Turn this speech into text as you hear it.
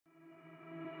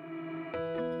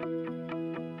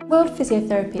World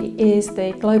Physiotherapy is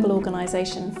the global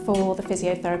organisation for the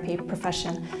physiotherapy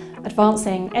profession,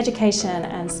 advancing education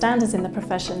and standards in the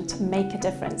profession to make a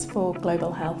difference for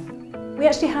global health. We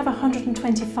actually have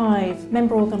 125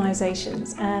 member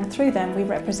organisations, and through them we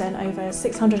represent over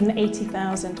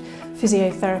 680,000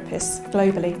 physiotherapists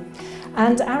globally.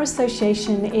 And our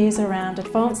association is around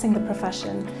advancing the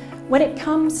profession. When it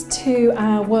comes to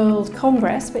our World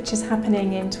Congress, which is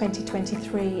happening in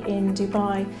 2023 in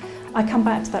Dubai, I come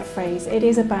back to that phrase. It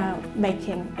is about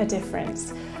making a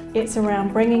difference. It's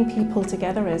around bringing people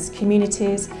together as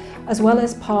communities, as well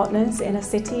as partners in a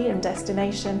city and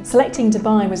destination. Selecting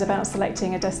Dubai was about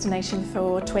selecting a destination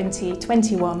for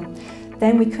 2021.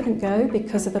 Then we couldn't go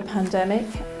because of the pandemic.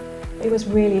 It was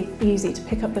really easy to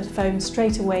pick up the phone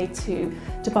straight away to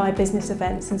Dubai Business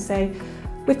Events and say,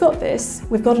 we've got this,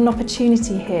 we've got an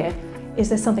opportunity here. Is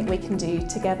there something we can do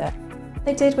together?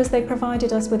 What they did was they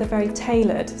provided us with a very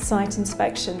tailored site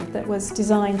inspection that was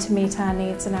designed to meet our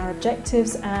needs and our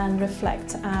objectives and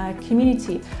reflect our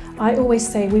community. I always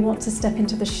say we want to step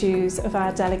into the shoes of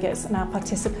our delegates and our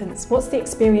participants. What's the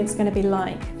experience going to be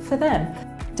like for them?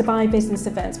 Dubai Business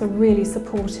Events were really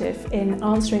supportive in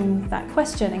answering that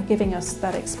question and giving us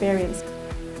that experience.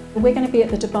 We're going to be at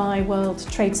the Dubai World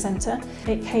Trade Centre.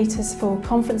 It caters for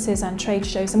conferences and trade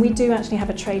shows, and we do actually have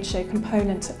a trade show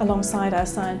component alongside our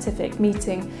scientific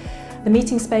meeting. The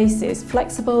meeting space is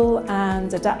flexible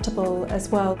and adaptable as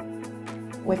well.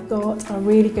 We've got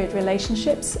really good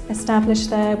relationships established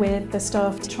there with the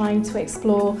staff, trying to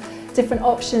explore different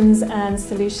options and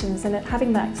solutions, and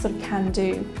having that sort of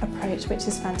can-do approach, which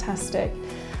is fantastic.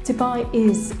 Dubai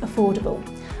is affordable.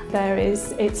 There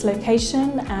is its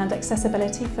location and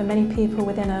accessibility for many people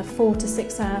within a 4 to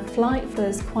 6 hour flight.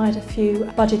 There's quite a few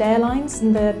budget airlines.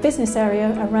 In the business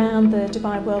area around the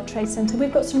Dubai World Trade Centre,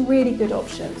 we've got some really good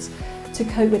options to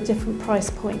cope with different price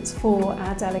points for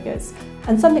our delegates.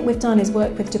 And something we've done is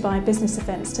work with Dubai Business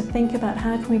Events to think about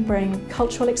how can we bring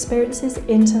cultural experiences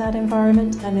into that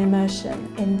environment and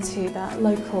immersion into that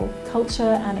local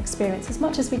culture and experience as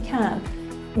much as we can.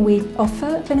 We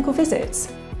offer clinical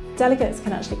visits. Delegates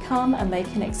can actually come and they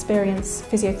can experience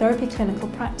physiotherapy clinical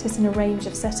practice in a range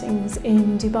of settings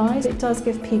in Dubai. It does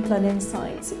give people an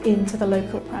insight into the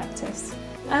local practice.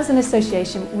 As an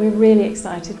association, we're really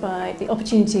excited by the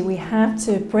opportunity we have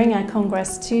to bring our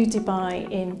Congress to Dubai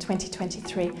in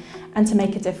 2023 and to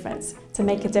make a difference. To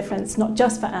make a difference not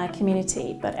just for our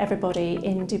community, but everybody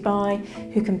in Dubai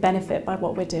who can benefit by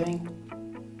what we're doing.